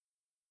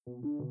You're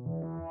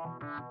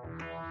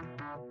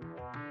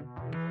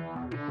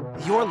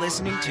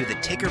listening to the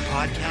Ticker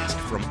Podcast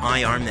from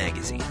IR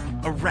Magazine,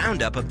 a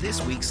roundup of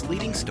this week's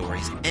leading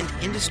stories and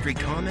industry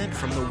comment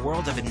from the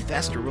world of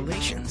investor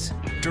relations.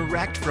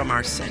 Direct from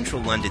our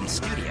central London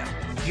studio,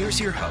 here's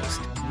your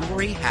host,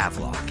 Rory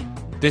Havelock.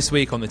 This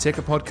week on the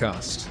Ticker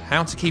Podcast,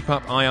 how to keep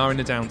up IR in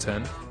a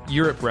downturn,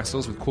 Europe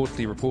wrestles with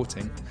quarterly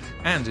reporting,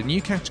 and a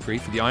new category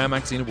for the IR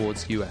Magazine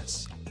Awards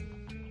US.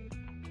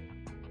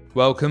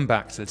 Welcome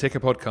back to the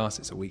Ticker Podcast.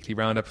 It's a weekly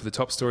roundup of the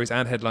top stories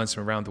and headlines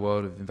from around the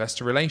world of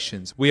investor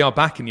relations. We are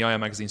back in the IR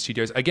Magazine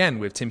studios again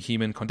with Tim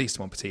Human, Candice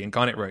Montpetit and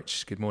Garnet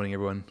Roach. Good morning,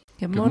 everyone.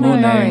 Good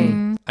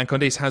morning. And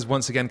Candice has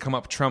once again come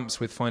up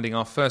trumps with finding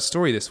our first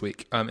story this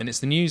week. And it's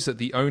the news that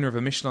the owner of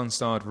a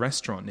Michelin-starred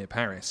restaurant near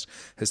Paris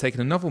has taken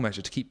a novel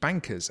measure to keep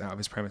bankers out of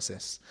his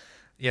premises.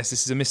 Yes,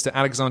 this is a Mr.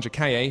 Alexandre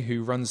Caillet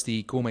who runs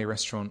the gourmet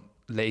restaurant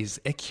Les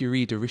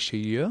Écuries de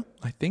Richelieu,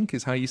 I think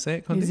is how you say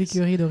it, Candice. Les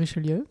Écuries de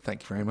Richelieu.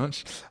 Thank you very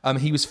much.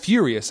 He was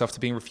furious after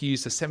being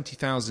refused a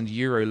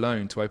 €70,000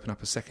 loan to open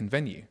up a second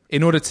venue.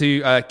 In order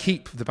to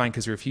keep the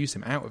bankers who refused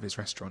him out of his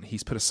restaurant,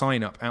 he's put a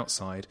sign up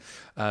outside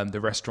the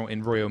restaurant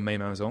in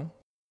Rueil-Malmaison.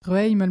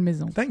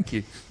 Rueil-Malmaison. Thank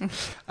you.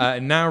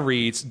 Now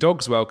reads,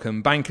 dogs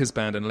welcome, bankers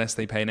banned unless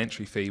they pay an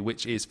entry fee,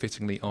 which is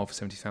fittingly of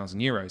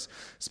 €70,000.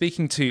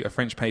 Speaking to a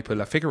French paper,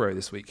 La Figaro,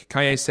 this week,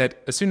 Caillet said,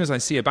 as soon as I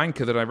see a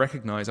banker that I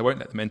recognise, I won't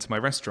let them enter my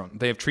restaurant.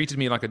 They have treated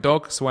me like a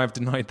dog, so I have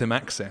denied them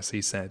access,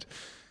 he said.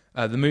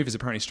 The move has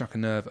apparently struck a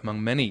nerve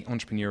among many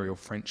entrepreneurial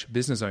French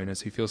business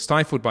owners who feel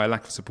stifled by a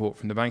lack of support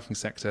from the banking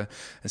sector.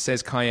 And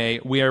says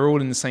Caillet, we are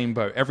all in the same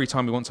boat. Every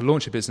time we want to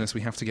launch a business,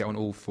 we have to get on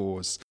all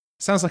fours.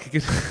 Sounds like a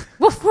good...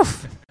 Woof,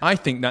 woof. I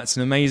think that's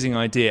an amazing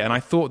idea, and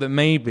I thought that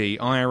maybe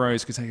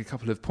IROs could take a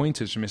couple of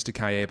pointers from Mr.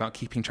 Caillet about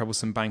keeping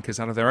troublesome bankers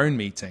out of their own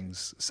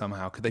meetings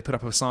somehow. Could they put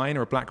up a sign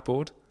or a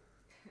blackboard?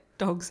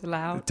 Dogs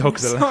allowed.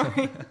 Dogs allowed.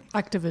 Sorry.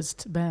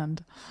 Activist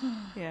band.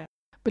 Yeah.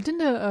 But didn't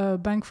a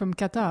bank from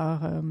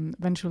Qatar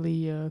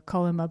eventually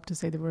call him up to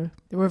say they were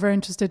very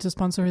interested to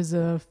sponsor his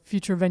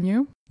future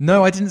venue?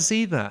 No, I didn't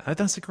see that.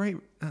 That's a great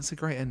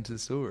end to the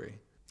story.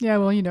 Yeah,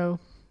 well, you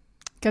know,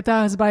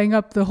 Qatar is buying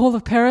up the whole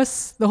of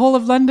Paris, the whole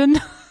of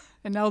London,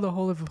 and now the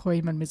whole of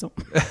Rueil-Malmaison.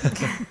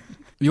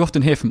 You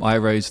often hear from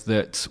IROs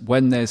that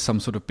when there's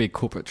some sort of big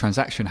corporate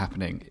transaction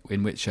happening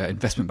in which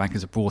investment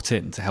bankers are brought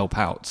in to help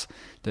out,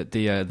 that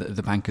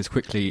the bankers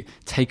quickly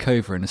take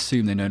over and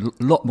assume they know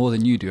a lot more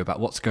than you do about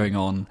what's going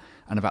on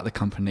and about the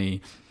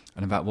company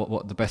and about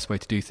what the best way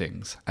to do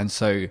things. And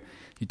so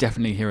you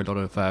definitely hear a lot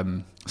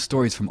of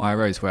stories from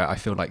IROs where I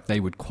feel like they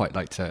would quite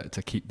like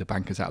to keep the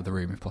bankers out of the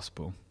room if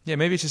possible. Yeah,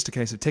 maybe it's just a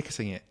case of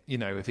ticketing it. You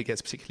know, if it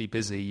gets particularly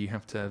busy, you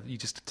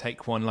just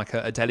take one like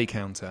a deli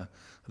counter,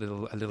 a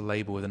little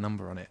label with a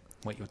number on it.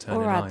 Wait your turn.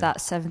 Or in add line. that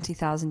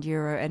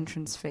 €70,000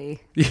 entrance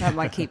fee. Yeah. That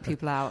might keep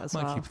people out as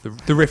well. Might keep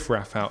the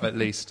riffraff out at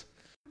least.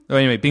 So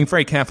anyway, being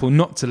very careful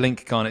not to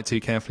link Garnet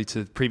too carefully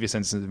to the previous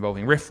sentences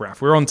involving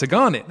riffraff. We're on to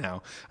Garnet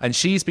now, and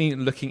she's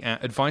been looking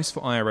at advice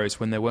for IROs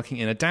when they're working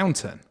in a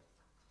downturn.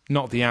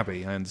 Not the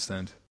Abbey, I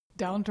understand.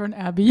 Downturn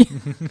Abbey?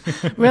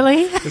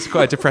 Really? It's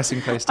quite a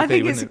depressing place to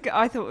be, isn't it?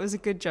 I thought it was a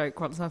good joke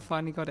once I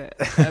finally got it.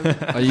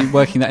 Are you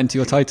working that into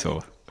your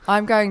title?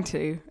 I'm going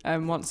to,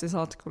 once this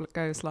article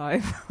goes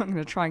live. I'm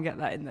going to try and get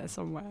that in there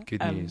somewhere.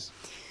 Good news.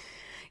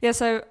 Yeah,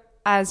 so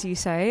as you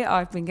say,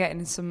 I've been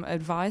getting some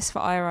advice for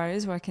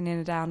IROs working in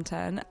a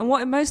downturn. And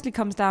what it mostly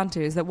comes down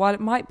to is that while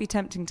it might be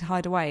tempting to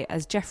hide away,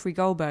 as Jeffrey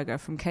Goldberger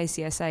from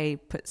KCSA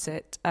puts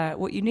it,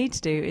 what you need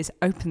to do is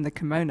open the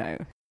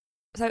kimono.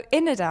 So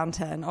in a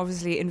downturn,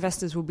 obviously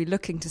investors will be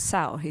looking to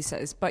sell, he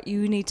says, but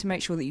you need to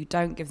make sure that you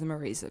don't give them a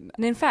reason.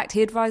 And in fact,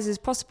 he advises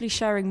possibly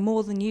sharing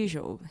more than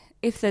usual.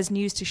 If there's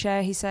news to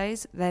share, he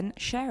says, then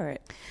share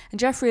it. And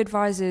Jeffrey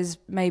advises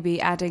maybe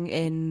adding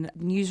in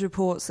news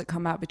reports that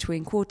come out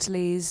between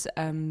quarterlies,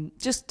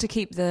 just to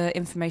keep the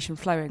information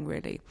flowing,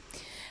 really.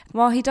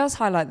 While he does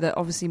highlight that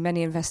obviously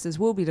many investors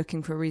will be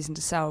looking for a reason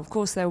to sell, of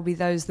course there will be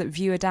those that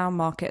view a down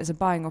market as a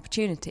buying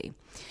opportunity.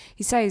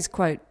 He says,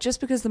 quote, just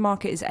because the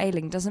market is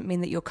ailing doesn't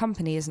mean that your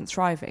company isn't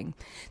thriving.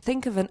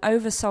 Think of an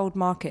oversold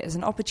market as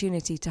an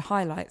opportunity to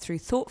highlight through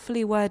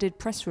thoughtfully worded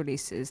press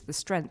releases the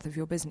strength of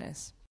your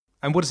business.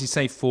 And what does he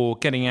say for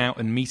getting out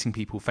and meeting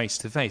people face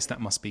to face?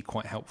 That must be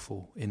quite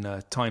helpful in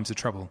times of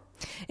trouble.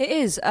 It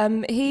is.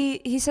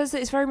 He says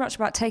that it's very much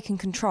about taking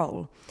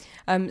control.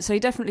 So he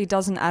definitely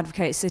doesn't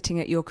advocate sitting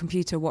at your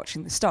computer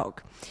watching the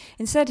stock.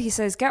 Instead, he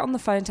says, get on the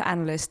phone to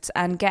analysts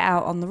and get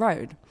out on the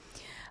road.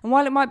 And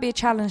while it might be a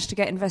challenge to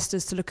get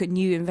investors to look at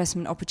new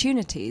investment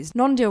opportunities,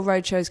 non-deal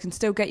roadshows can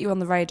still get you on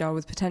the radar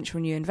with potential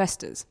new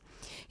investors.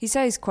 He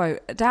says, quote,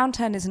 a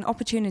downturn is an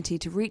opportunity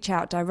to reach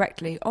out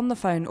directly on the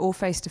phone or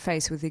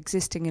face-to-face with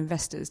existing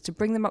investors to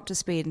bring them up to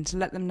speed and to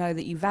let them know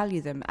that you value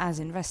them as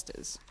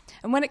investors.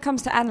 And when it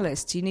comes to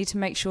analysts, you need to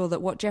make sure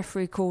that what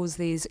Jeffrey calls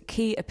these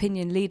key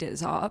opinion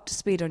leaders are up to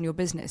speed on your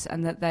business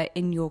and that they're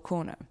in your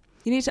corner.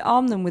 You need to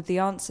arm them with the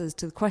answers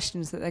to the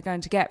questions that they're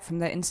going to get from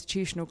their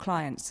institutional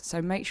clients,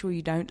 so make sure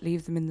you don't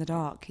leave them in the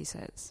dark, he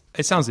says.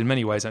 It sounds in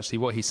many ways, actually,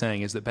 what he's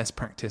saying is that best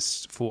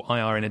practice for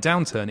IR in a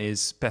downturn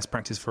is best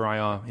practice for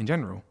IR in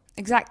general.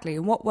 Exactly,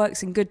 and what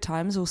works in good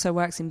times also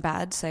works in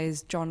bad,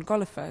 says John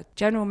Gollifer,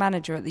 General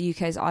Manager at the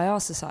UK's IR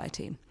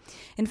Society.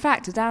 In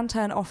fact, a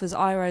downturn offers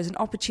IROs an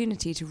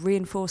opportunity to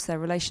reinforce their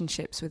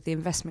relationships with the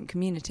investment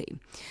community.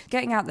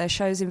 Getting out there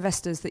shows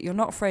investors that you're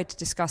not afraid to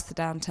discuss the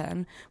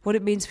downturn, what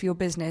it means for your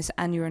business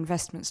and your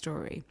investment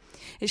story.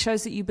 It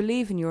shows that you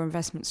believe in your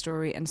investment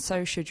story, and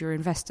so should your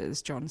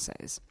investors, John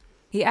says.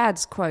 He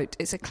adds, quote,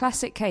 "It's a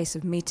classic case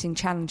of meeting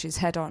challenges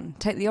head on.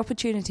 Take the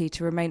opportunity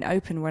to remain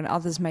open when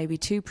others may be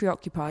too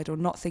preoccupied or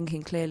not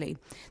thinking clearly.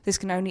 This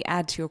can only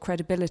add to your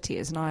credibility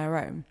as an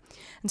IRO.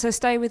 And so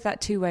stay with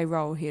that two-way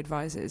role," he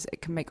advises.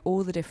 It can make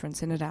all the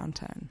difference in a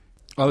downturn.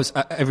 I was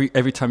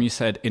every time you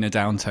said in a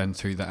downturn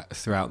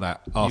throughout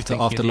that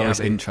after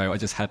Laura's intro, I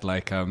just had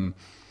like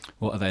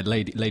what are they,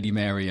 Lady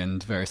Mary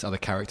and various other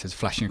characters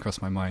flashing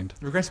across my mind.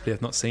 Regrettably,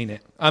 I've not seen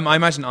it. I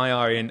imagine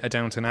IR in a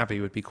Downton Abbey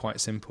would be quite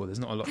simple. There's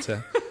not a lot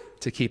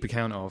to keep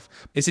account of.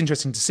 It's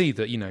interesting to see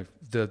that, you know,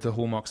 the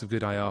hallmarks of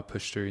good IR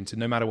push through into,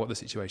 no matter what the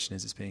situation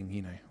is, it's being,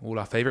 you know, all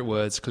our favourite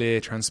words, clear,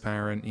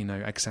 transparent, you know,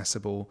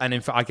 accessible. And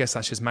in fact, I guess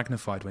that's just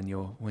magnified when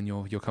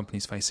your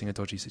company's facing a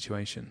dodgy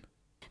situation.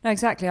 No,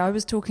 exactly. I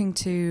was talking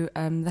to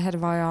the head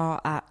of IR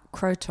at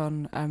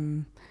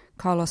Croton,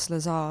 Carlos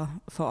Lazar,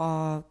 for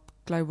our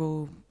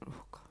global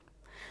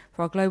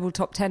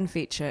top 10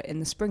 feature in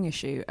the spring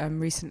issue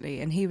recently,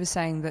 and he was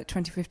saying that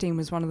 2015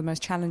 was one of the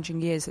most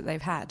challenging years that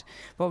they've had.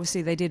 But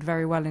obviously they did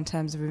very well in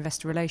terms of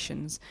investor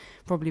relations,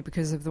 probably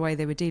because of the way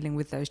they were dealing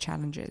with those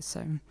challenges.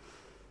 So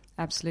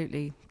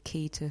absolutely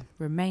key to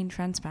remain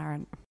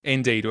transparent.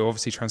 Indeed. Well,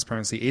 obviously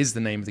transparency is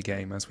the name of the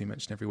game, as we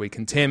mention every week.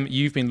 And Tim,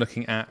 you've been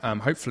looking at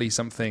hopefully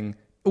something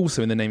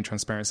also in the name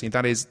transparency, and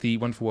that is the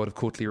wonderful world of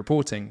quarterly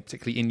reporting,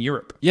 particularly in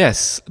Europe.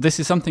 Yes, this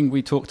is something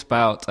we talked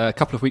about a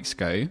couple of weeks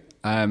ago,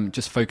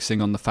 just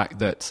focusing on the fact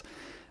that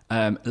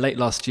late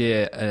last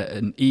year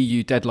an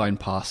EU deadline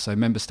passed, so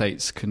member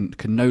states can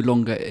no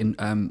longer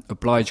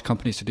oblige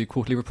companies to do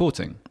quarterly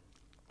reporting.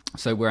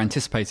 So we're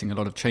anticipating a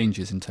lot of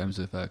changes in terms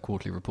of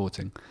quarterly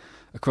reporting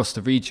across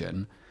the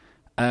region.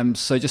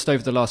 So just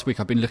over the last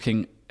week, I've been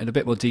looking in a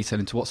bit more detail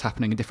into what's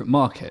happening in different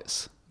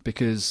markets,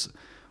 because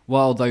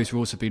while those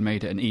rules have been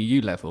made at an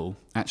EU level,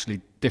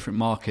 actually different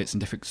markets and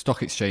different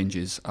stock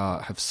exchanges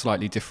have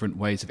slightly different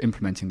ways of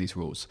implementing these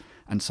rules.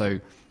 And so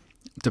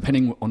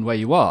depending on where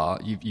you are,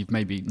 you've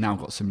maybe now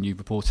got some new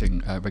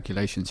reporting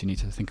regulations you need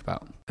to think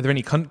about. Are there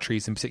any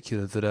countries in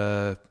particular that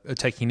are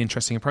taking an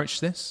interesting approach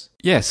to this?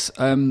 Yes.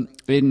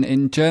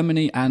 In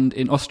Germany and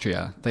in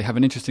Austria, they have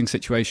an interesting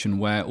situation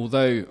where,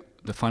 although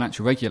the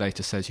financial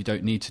regulator says you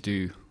don't need to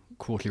do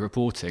quarterly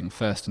reporting,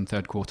 first and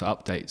third quarter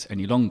updates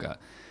any longer,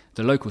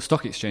 the local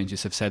stock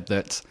exchanges have said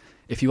that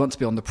if you want to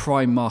be on the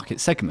prime market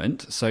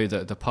segment, so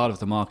the part of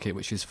the market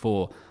which is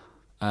for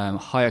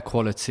higher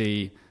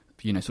quality,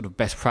 you know, sort of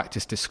best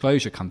practice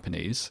disclosure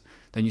companies,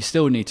 then you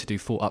still need to do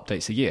 4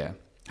 updates a year.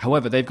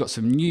 However, they've got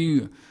some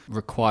new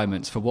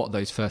requirements for what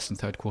those first and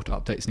third quarter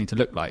updates need to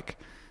look like.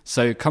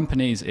 So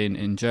companies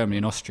in Germany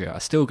and Austria are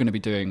still going to be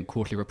doing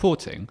quarterly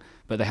reporting,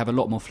 but they have a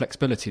lot more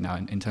flexibility now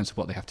in terms of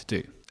what they have to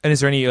do. And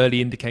is there any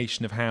early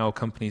indication of how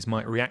companies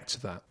might react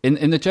to that?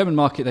 In the German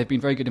market, they've been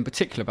very good in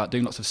particular about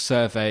doing lots of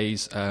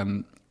surveys,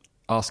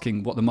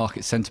 asking what the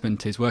market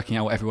sentiment is, working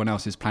out what everyone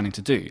else is planning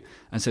to do.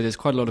 And so there's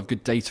quite a lot of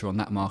good data on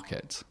that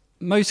market.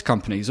 Most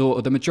companies, or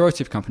the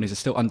majority of companies, are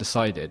still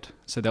undecided.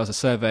 So there was a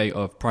survey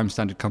of prime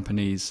standard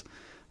companies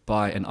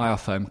by an IR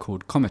firm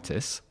called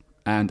Cometis,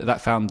 and that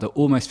found that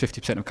almost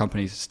 50% of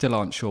companies still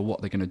aren't sure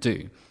what they're going to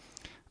do.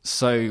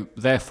 So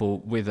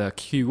therefore, with a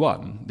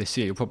Q1 this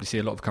year, you'll probably see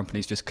a lot of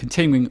companies just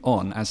continuing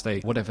on as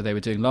whatever they were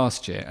doing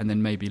last year, and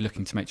then maybe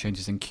looking to make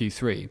changes in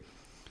Q3.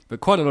 But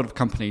quite a lot of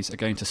companies are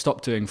going to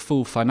stop doing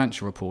full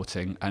financial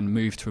reporting and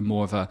move to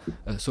more of a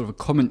sort of a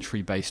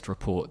commentary-based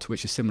report,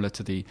 which is similar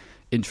to the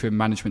interim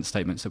management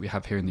statements that we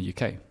have here in the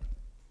UK.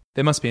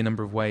 There must be a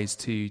number of ways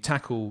to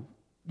tackle,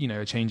 you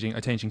know, a changing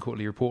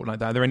quarterly report like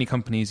that. Are there any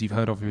companies you've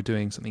heard of who are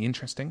doing something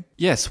interesting?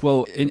 Yes,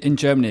 well, in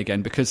Germany,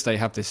 again, because they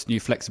have this new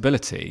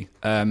flexibility,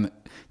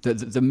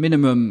 the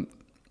minimum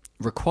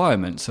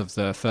requirements of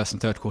the first and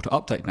third quarter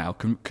update now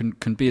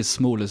can be as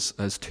small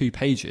as 2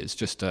 pages,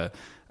 just a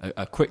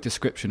quick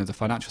description of the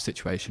financial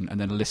situation and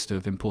then a list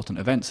of important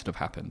events that have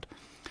happened.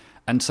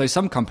 And so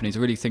some companies are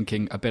really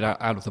thinking a bit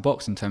out of the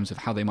box in terms of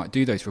how they might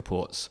do those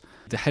reports.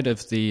 The head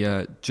of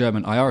the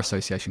German IR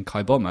Association,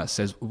 Kai Bommer,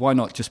 says, why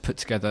not just put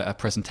together a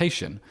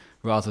presentation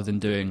rather than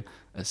doing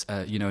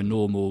a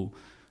normal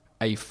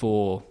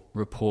A4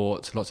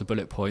 report, lots of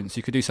bullet points.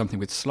 You could do something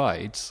with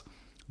slides.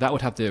 That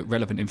would have the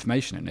relevant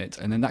information in it,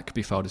 and then that could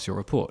be filed as your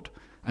report.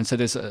 And so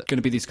there's going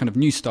to be these kind of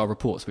new style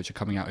reports which are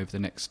coming out over the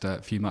next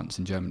few months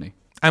in Germany.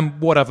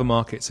 And what other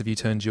markets have you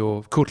turned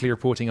your quarterly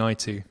reporting eye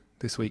to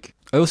this week?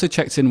 I also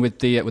checked in with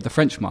the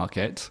French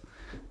market,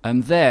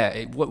 and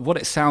what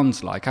it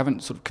sounds like, I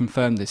haven't sort of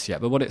confirmed this yet,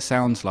 but what it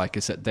sounds like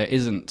is that there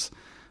isn't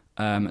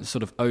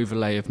sort of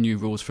overlay of new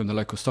rules from the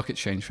local stock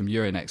exchange, from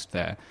Euronext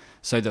there.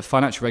 So the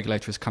financial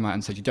regulator has come out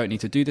and said, you don't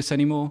need to do this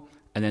anymore.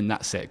 And then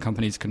that's it.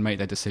 Companies can make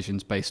their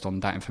decisions based on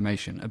that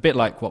information, a bit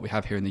like what we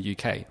have here in the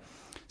UK.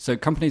 So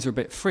companies are a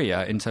bit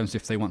freer in terms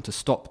of if they want to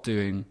stop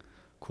doing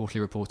quarterly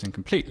reporting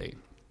completely.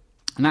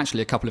 And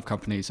actually, a couple of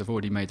companies have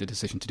already made the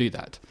decision to do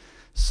that.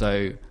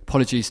 So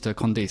apologies to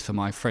Candice for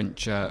my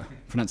French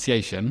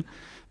pronunciation,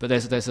 but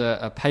there's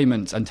a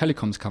payment and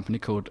telecoms company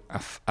called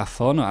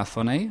Afon or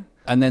Afone,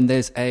 and then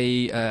there's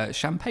a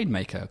champagne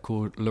maker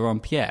called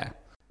Laurent Pierre.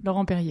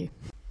 Laurent Perrier.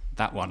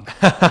 That one.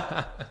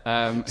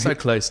 So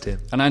close, Tim.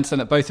 And I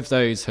understand that both of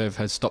those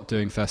have stopped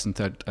doing first and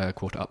third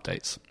quarter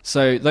updates.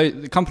 So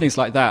the companies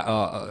like that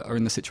are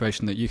in the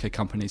situation that UK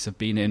companies have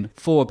been in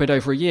for a bit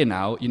over a year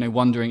now,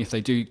 wondering if they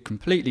do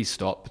completely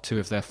stop 2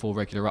 of their 4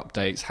 regular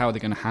updates, how are they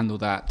going to handle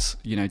that,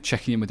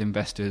 checking in with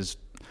investors,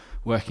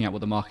 working out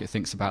what the market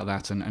thinks about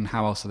that, and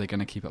how else are they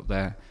going to keep up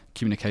their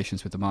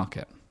communications with the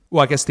market.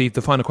 Well, I guess the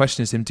final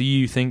question is, Tim, do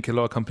you think a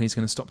lot of companies are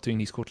going to stop doing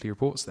these quarterly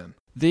reports then?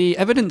 The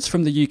evidence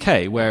from the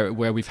UK, where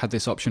we've had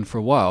this option for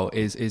a while,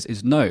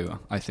 is no,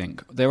 I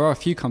think. There are a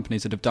few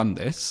companies that have done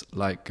this,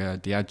 like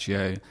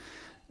Diageo,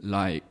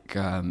 like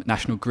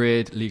National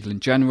Grid, Legal &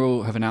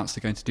 General have announced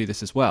they're going to do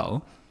this as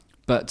well.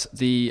 But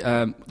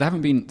there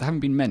haven't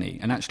been many.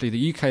 And actually,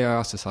 the UK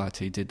IR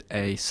Society did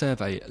a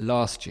survey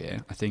last year,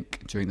 I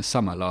think during the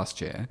summer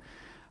last year,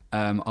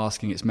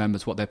 asking its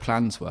members what their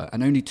plans were,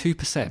 and only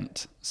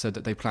 2% said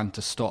that they plan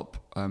to stop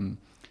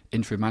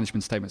interim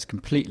management statements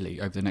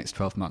completely over the next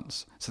 12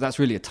 months. So that's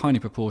really a tiny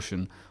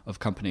proportion of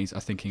companies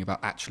are thinking about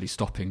actually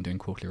stopping doing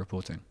quarterly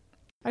reporting.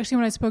 Actually,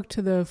 when I spoke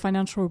to the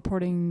Financial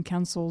Reporting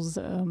Council's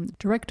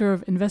Director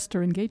of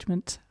Investor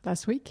Engagement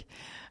last week,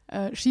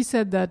 she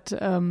said that,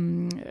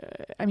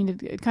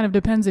 it kind of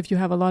depends if you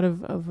have a lot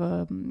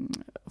of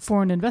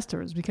foreign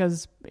investors,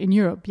 because in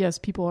Europe, yes,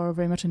 people are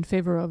very much in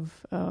favor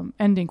of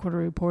ending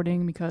quarterly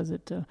reporting because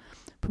it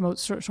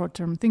promotes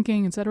short-term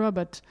thinking, etc.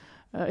 But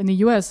in the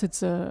US,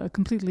 it's a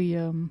completely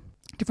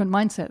different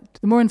mindset.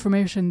 The more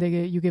information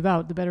you give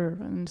out, the better.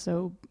 And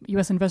so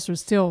US investors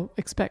still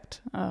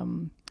expect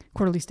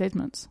quarterly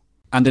statements.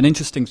 And an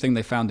interesting thing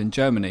they found in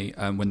Germany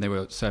when they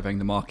were surveying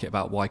the market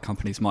about why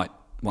companies might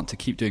want to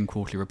keep doing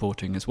quarterly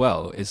reporting as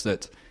well is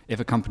that if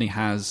a company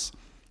has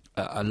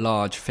a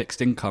large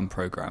fixed income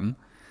program,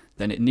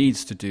 then it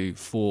needs to do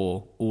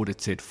 4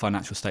 audited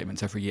financial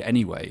statements every year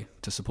anyway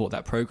to support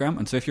that program.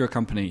 And so if you're a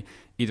company,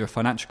 either a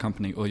financial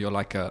company or you're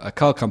like a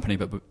car company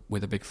but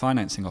with a big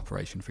financing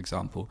operation, for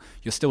example,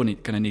 you're still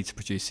going to need to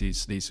produce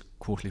these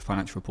quarterly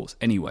financial reports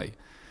anyway.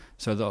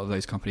 So a lot of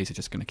those companies are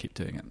just going to keep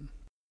doing it.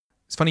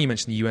 It's funny you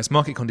mentioned the US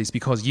market, Candice,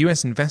 because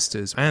US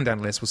investors and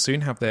analysts will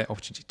soon have their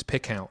opportunity to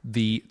pick out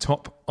the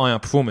top IR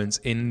performance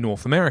in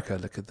North America.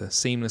 Look at the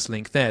seamless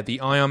link there. The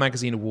IR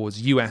Magazine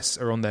Awards US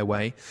are on their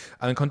way.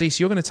 And Candice,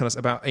 you're going to tell us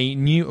about a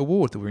new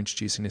award that we're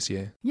introducing this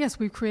year. Yes,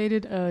 we've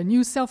created a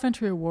new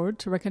self-entry award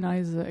to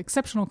recognize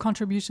exceptional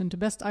contribution to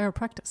best IR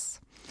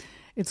practice.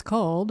 It's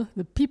called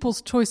the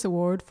People's Choice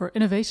Award for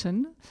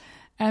Innovation,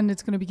 and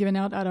it's going to be given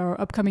out at our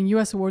upcoming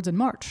US Awards in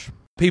March.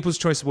 People's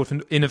Choice Award for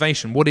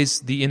Innovation. What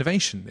is the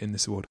innovation in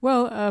this award?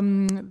 Well,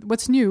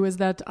 what's new is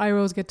that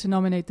IROs get to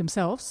nominate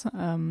themselves,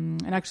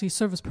 and actually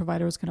service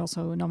providers can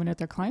also nominate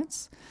their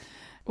clients.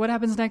 What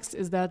happens next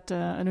is that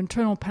an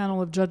internal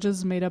panel of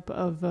judges made up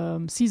of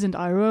seasoned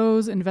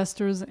IROs,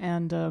 investors,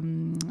 and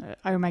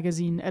IR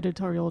Magazine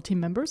editorial team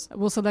members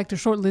will select a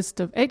short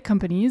list of 8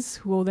 companies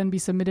who will then be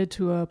submitted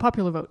to a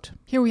popular vote.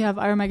 Here we have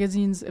IR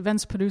Magazine's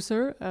events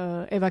producer,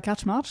 Eva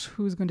Kaczmarz,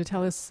 who's going to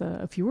tell us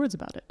a few words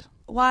about it.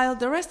 While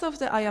the rest of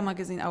the IR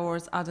Magazine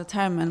Awards are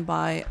determined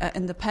by an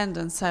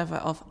independent survey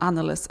of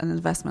analysts and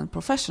investment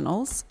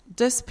professionals,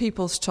 this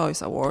People's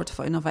Choice Award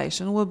for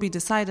Innovation will be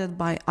decided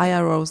by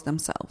IROs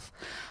themselves.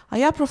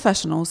 IR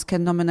professionals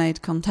can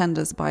nominate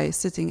contenders by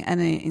citing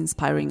any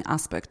inspiring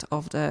aspect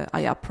of the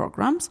IR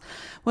programs,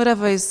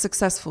 whatever is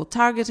successful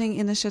targeting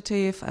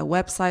initiative, a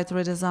website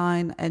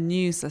redesign, a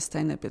new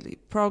sustainability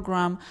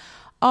program,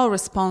 or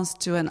response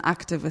to an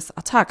activist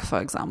attack, for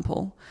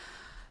example.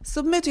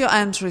 Submit your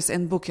entries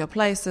and book your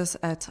places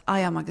at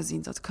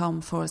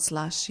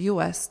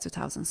irmagazine.com/US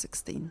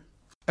 2016.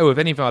 Oh, if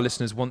any of our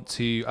listeners want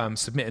to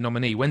submit a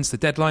nominee, when's the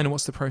deadline and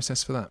what's the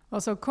process for that?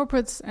 Also,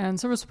 corporates and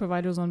service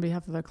providers on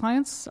behalf of their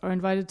clients are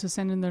invited to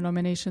send in their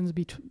nominations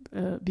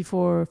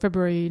before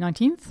February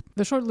 19th.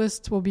 The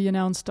shortlist will be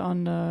announced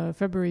on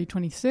February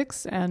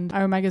 26th, and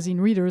IR Magazine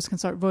readers can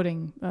start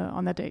voting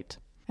on that date.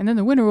 And then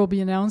the winner will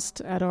be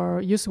announced at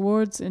our US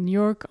Awards in New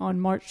York on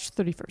March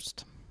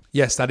 31st.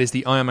 Yes, that is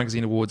the IR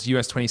Magazine Awards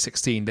US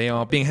 2016. They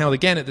are being held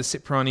again at the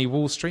Cipriani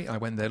Wall Street. I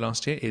went there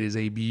last year. It is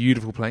a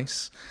beautiful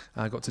place.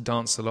 I got to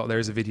dance a lot. There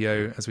is a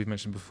video, as we've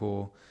mentioned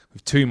before,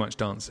 with too much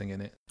dancing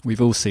in it.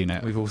 We've all seen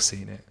it. We've all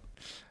seen it.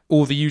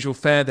 All the usual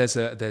fare. There's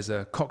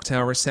a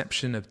cocktail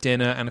reception, of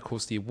dinner, and of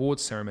course the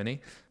awards ceremony.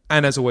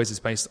 And as always, it's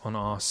based on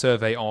our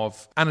survey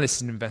of analysts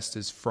and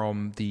investors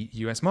from the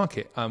US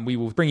market. We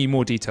will bring you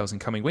more details in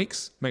coming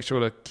weeks. Make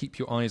sure to keep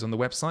your eyes on the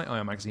website,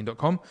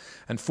 irmagazine.com,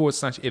 and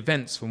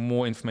 /events for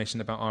more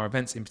information about our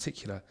events in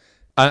particular.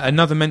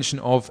 Another mention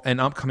of an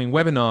upcoming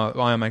webinar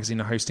IR Magazine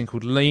are hosting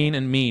called Lean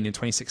and Mean in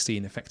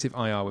 2016, Effective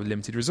IR with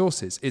Limited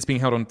Resources. It's being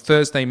held on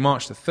Thursday,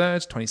 March the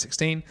 3rd,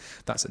 2016.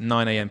 That's at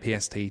 9 a.m.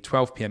 PST,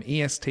 12 p.m.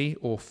 EST,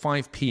 or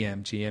 5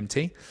 p.m.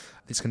 GMT.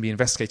 It's going to be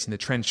investigating the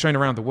trend shown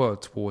around the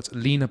world towards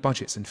leaner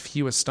budgets and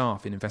fewer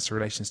staff in investor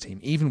relations team,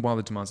 even while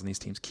the demands on these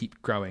teams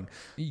keep growing.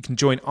 You can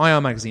join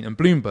IR Magazine and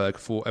Bloomberg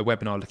for a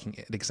webinar looking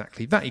at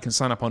exactly that. You can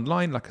sign up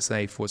online, like I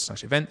say,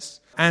 /events.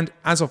 And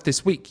as of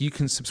this week, you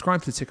can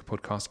subscribe to the Ticker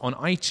Podcast on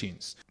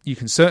iTunes. You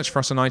can search for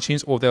us on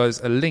iTunes, or there's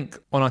a link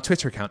on our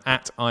Twitter account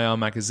 @IR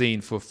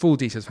Magazine for full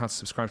details of how to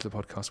subscribe to the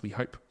podcast. We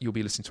hope you'll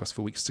be listening to us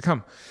for weeks to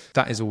come.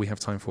 That is all we have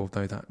time for,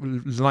 though. That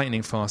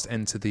lightning fast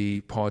end to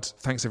the pod.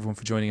 Thanks everyone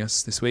for joining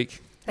us this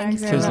week.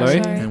 Thanks Cheers, very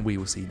much. Laurie. And we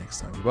will see you next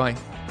time. Goodbye.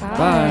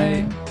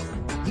 Bye.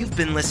 You've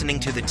been listening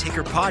to the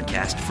Ticker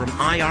Podcast from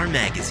IR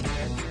Magazine.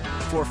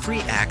 For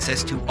free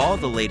access to all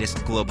the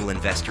latest global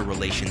investor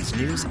relations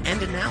news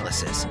and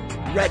analysis,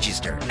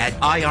 register at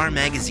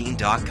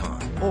irmagazine.com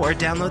or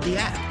download the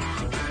app.